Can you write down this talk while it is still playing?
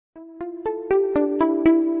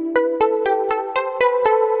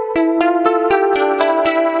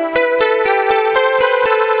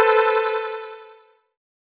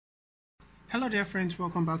dear friends,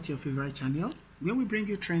 welcome back to your favorite channel where we bring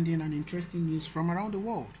you trending and interesting news from around the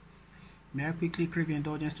world. May I quickly crave your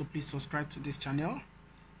indulgence to please subscribe to this channel.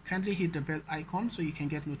 Kindly hit the bell icon so you can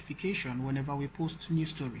get notification whenever we post new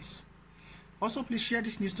stories. Also, please share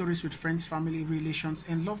these news stories with friends, family, relations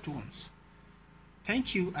and loved ones.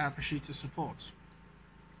 Thank you, I appreciate your support.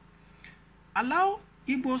 Allow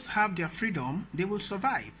Igbos have their freedom, they will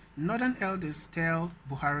survive, Northern elders tell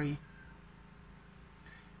Buhari.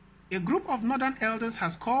 A group of Northern elders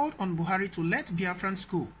has called on Buhari to let Biafrans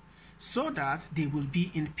go so that they will be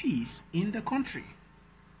in peace in the country.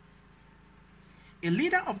 A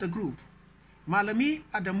leader of the group, Malami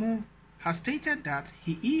Adamu, has stated that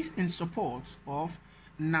he is in support of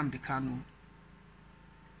Nnamdi Kanu.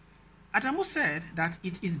 Adamu said that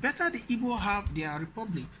it is better the Igbo have their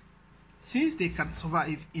republic since they can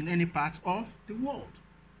survive in any part of the world.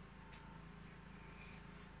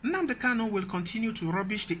 Nnamdi Kanu will continue to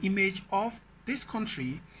rubbish the image of this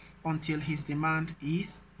country until his demand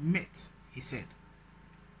is met, he said.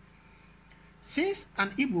 Since an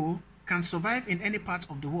Igbo can survive in any part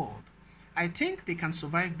of the world, I think they can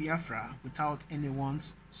survive Biafra without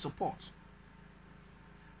anyone's support.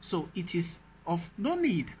 So it is of no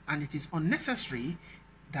need and it is unnecessary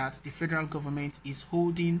that the federal government is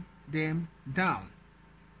holding them down.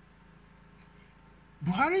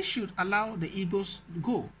 Buhari should allow the Igbos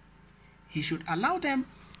go. He should allow them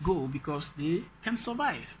go because they can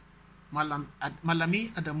survive,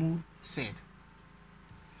 Malami Adamu said.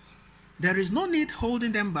 There is no need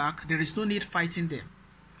holding them back. There is no need fighting them.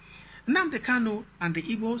 Nnamdi Kanu and the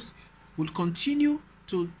Igbos will continue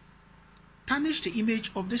to tarnish the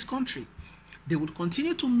image of this country. They will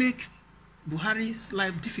continue to make Buhari's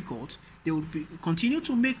life difficult. They will continue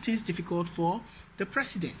to make things difficult for the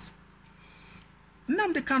president.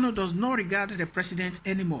 Nnamdi Kanu does not regard the president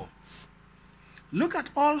anymore. Look at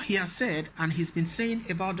all he has said and he's been saying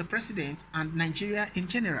about the president and Nigeria in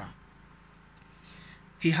general.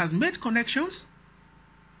 He has made connections.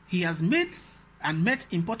 He has made and met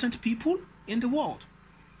important people in the world.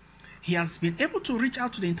 He has been able to reach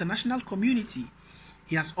out to the international community.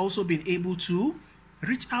 He has also been able to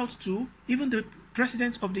reach out to even the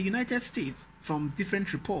President of the United States from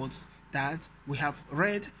different reports that we have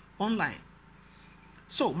read online.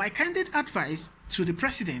 So my candid advice to the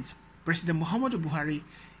President Muhammadu Buhari,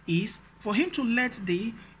 is for him to let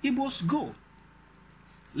the Igbos go.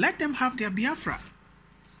 Let them have their Biafra.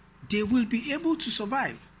 They will be able to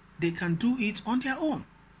survive. They can do it on their own.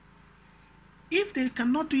 If they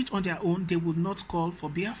cannot do it on their own, they will not call for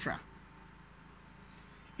Biafra.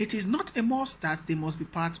 It is not a must that they must be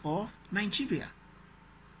part of Nigeria.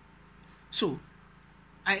 So,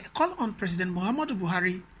 I call on President Muhammadu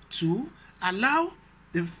Buhari to allow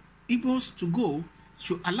the Igbos to go,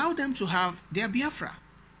 to allow them to have their Biafra.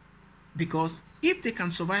 Because if they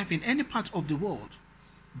can survive in any part of the world,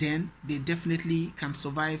 then they definitely can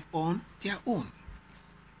survive on their own.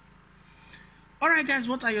 Alright guys,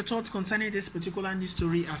 what are your thoughts concerning this particular news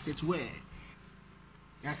story as it were?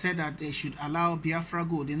 I said that they should allow Biafra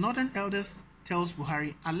go. The Northern elders tells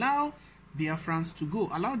Buhari, allow Biafrans to go.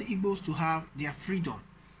 Allow the Igbos to have their freedom.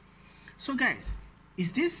 So guys,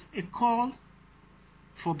 is this a call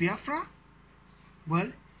for Biafra?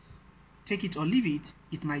 Well, take it or leave it.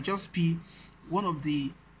 It might just be one of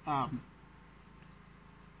the how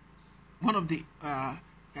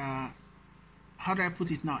do I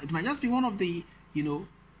put it now? It might just be one of the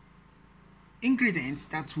ingredients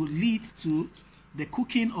that will lead to the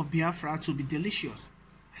cooking of Biafra to be delicious.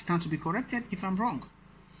 I stand to be corrected if I'm wrong.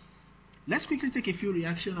 Let's quickly take a few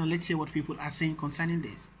reactions and let's see what people are saying concerning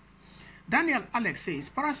this. Daniel Alex says,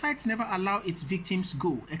 parasites never allow its victims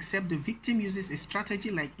go, except the victim uses a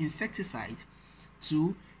strategy like insecticide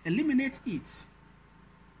to eliminate it.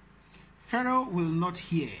 Pharaoh will not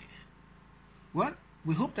hear. Well,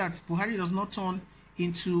 we hope that Buhari does not turn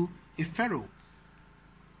into a pharaoh,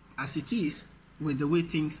 as it is with the way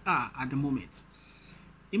things are at the moment.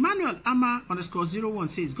 Emmanuel Ama _01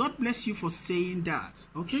 says, God bless you for saying that.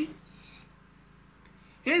 Okay.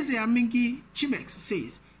 Eze Amingi Chimex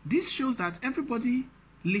says, this shows that everybody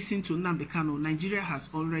listen to Nnamdi Kanu. Nigeria has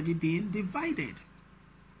already been divided.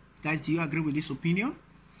 Guys, do you agree with this opinion?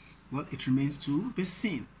 Well, it remains to be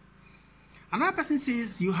seen. Another person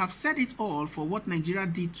says, you have said it all for what Nigeria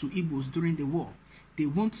did to Igbos during the war. There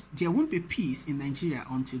won't be peace in Nigeria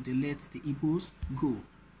until they let the Igbos go.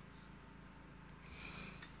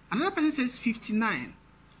 Another person says 59.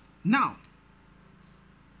 Now,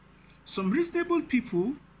 some reasonable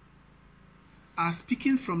people are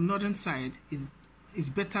speaking from northern side. Is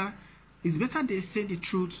better they say the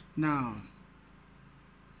truth now.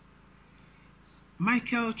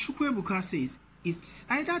 Michael Chukwebuka says, it's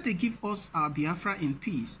either they give us our Biafra in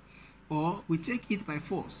peace or we take it by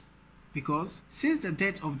force, because since the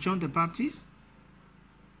death of John the Baptist,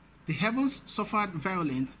 the heavens suffered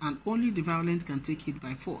violence and only the violent can take it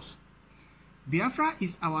by force. Biafra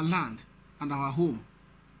is our land and our home.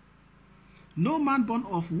 No man born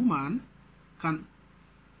of woman can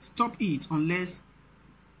stop it unless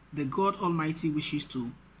the God Almighty wishes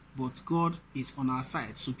to, but God is on our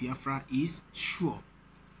side, so Biafra is sure.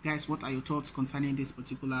 Guys, what are your thoughts concerning this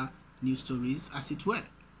particular news stories, as it were?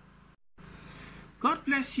 God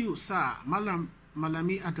bless you, sir. Malami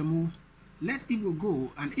Adamu. Let Igbo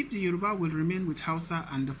go, and if the Yoruba will remain with Hausa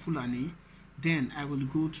and the Fulani, then I will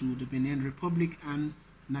go to the Benin Republic and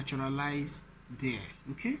naturalize there.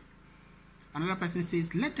 Okay? Another person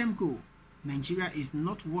says, let them go. Nigeria is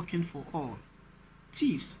not working for all.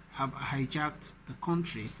 Thieves have hijacked the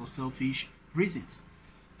country for selfish reasons.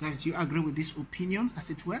 Guys, do you agree with these opinions, as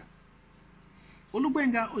it were?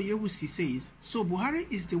 Olubenga Oyewusi says, so Buhari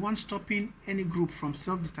is the one stopping any group from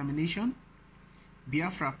self-determination?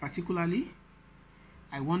 Biafra particularly?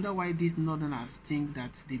 I wonder why these northerners think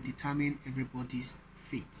that they determine everybody's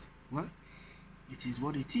fate. Well, it is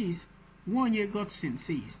what it is. Wanye Godson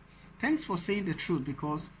says, thanks for saying the truth,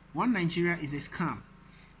 because one Nigeria is a scam.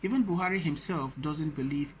 Even Buhari himself doesn't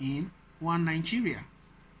believe in one Nigeria.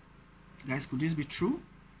 Guys, could this be true?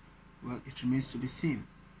 Well, it remains to be seen.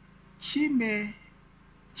 Chimemena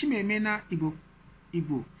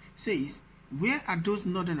Igbo says, where are those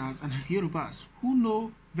northerners and Yorubas who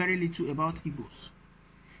know very little about Igbos,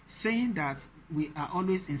 saying that we are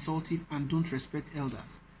always insultive and don't respect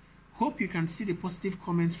elders? Hope you can see the positive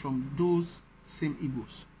comments from those same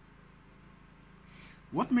Igbos.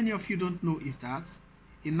 What many of you don't know is that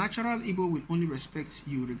a natural Igbo will only respect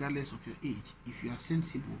you regardless of your age. If you are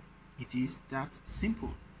sensible, it is that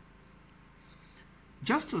simple.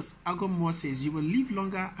 Justice Agomore says, you will live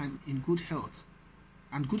longer and in good health,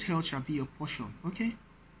 and good health shall be your portion. Okay?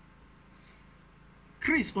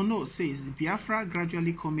 Chris Ono says, Biafra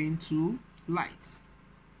gradually coming to light.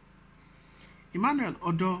 Emmanuel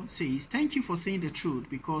Odo says, thank you for saying the truth,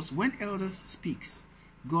 because when elders speaks,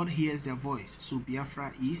 God hears their voice, so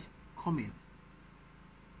Biafra is coming.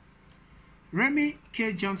 Remy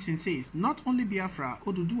K. Johnson says, not only Biafra,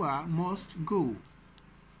 Odudua must go.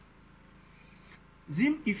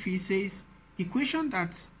 Zim Ifi says, equation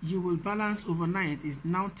that you will balance overnight is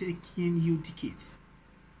now taking you decades.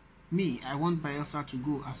 Me, I want Bayelsa to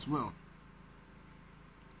go as well.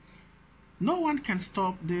 No one can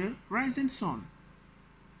stop the rising sun.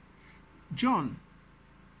 John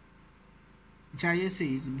Jaye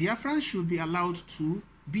says, Biafrans should be allowed to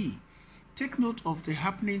be. Take note of the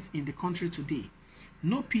happenings in the country today.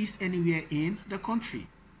 No peace anywhere in the country.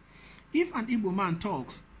 If an Igbo man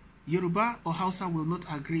talks, Yoruba or Hausa will not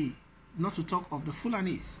agree, not to talk of the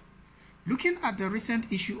Fulanis. Looking at the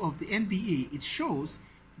recent issue of the NBA, it shows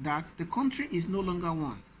that the country is no longer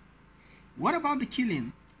one. What about the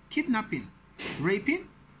killing, kidnapping, raping,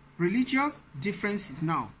 religious differences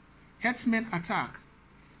now, herdsmen attack?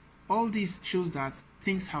 All this shows that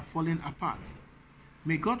things have fallen apart.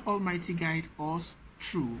 May God Almighty guide us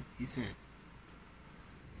through, he said.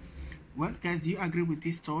 Well, guys, do you agree with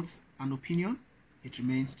these thoughts and opinion? It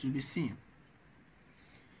remains to be seen.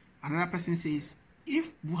 Another person says,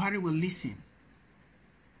 if Buhari will listen,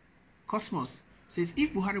 Cosmos says,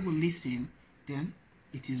 if Buhari will listen, then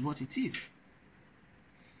it is what it is.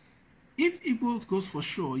 If Igbo goes for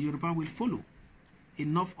sure, Yoruba will follow.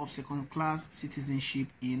 Enough of second-class citizenship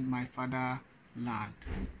in my fatherland.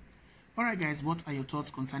 Alright guys, what are your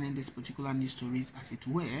thoughts concerning this particular news stories, as it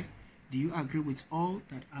were? Do you agree with all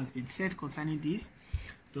that has been said concerning this?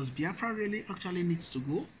 Does Biafra really actually needs to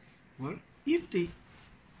go? Well, if the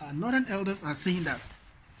northern elders are saying that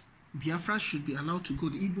Biafra should be allowed to go,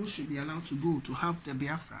 the Igbos should be allowed to go to have the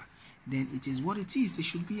Biafra, then it is what it is. They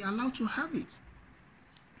should be allowed to have it.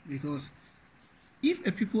 Because if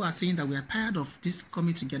a people are saying that we are tired of this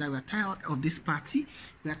coming together, we are tired of this party,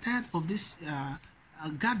 we are tired of this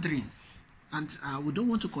gathering, and we don't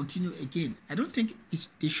want to continue again, I don't think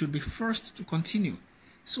they should be forced to continue.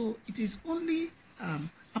 So it is only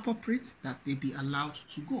appropriate that they be allowed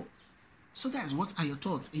to go. So guys, what are your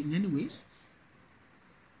thoughts in any ways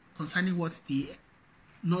concerning what the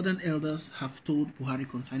northern elders have told Buhari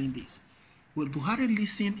concerning this? Will Buhari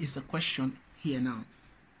listen is the question here now.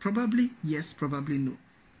 Probably yes, probably no.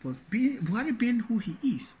 But Buhari being who he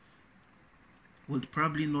is, would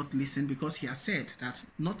probably not listen, because he has said that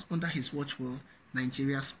not under his watch will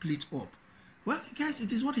Nigeria split up. Well, guys,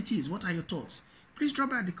 it is what it is. What are your thoughts? Please drop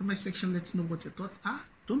by in the comment section. Let's know what your thoughts are.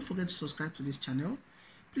 Don't forget to subscribe to this channel.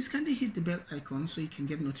 please kindly hit the bell icon so you can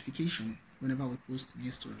get notification whenever we post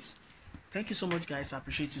new stories. Thank you so much, guys. I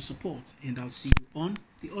appreciate your support, and I'll see you on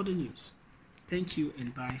the other news. Thank you,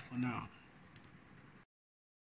 and bye for now.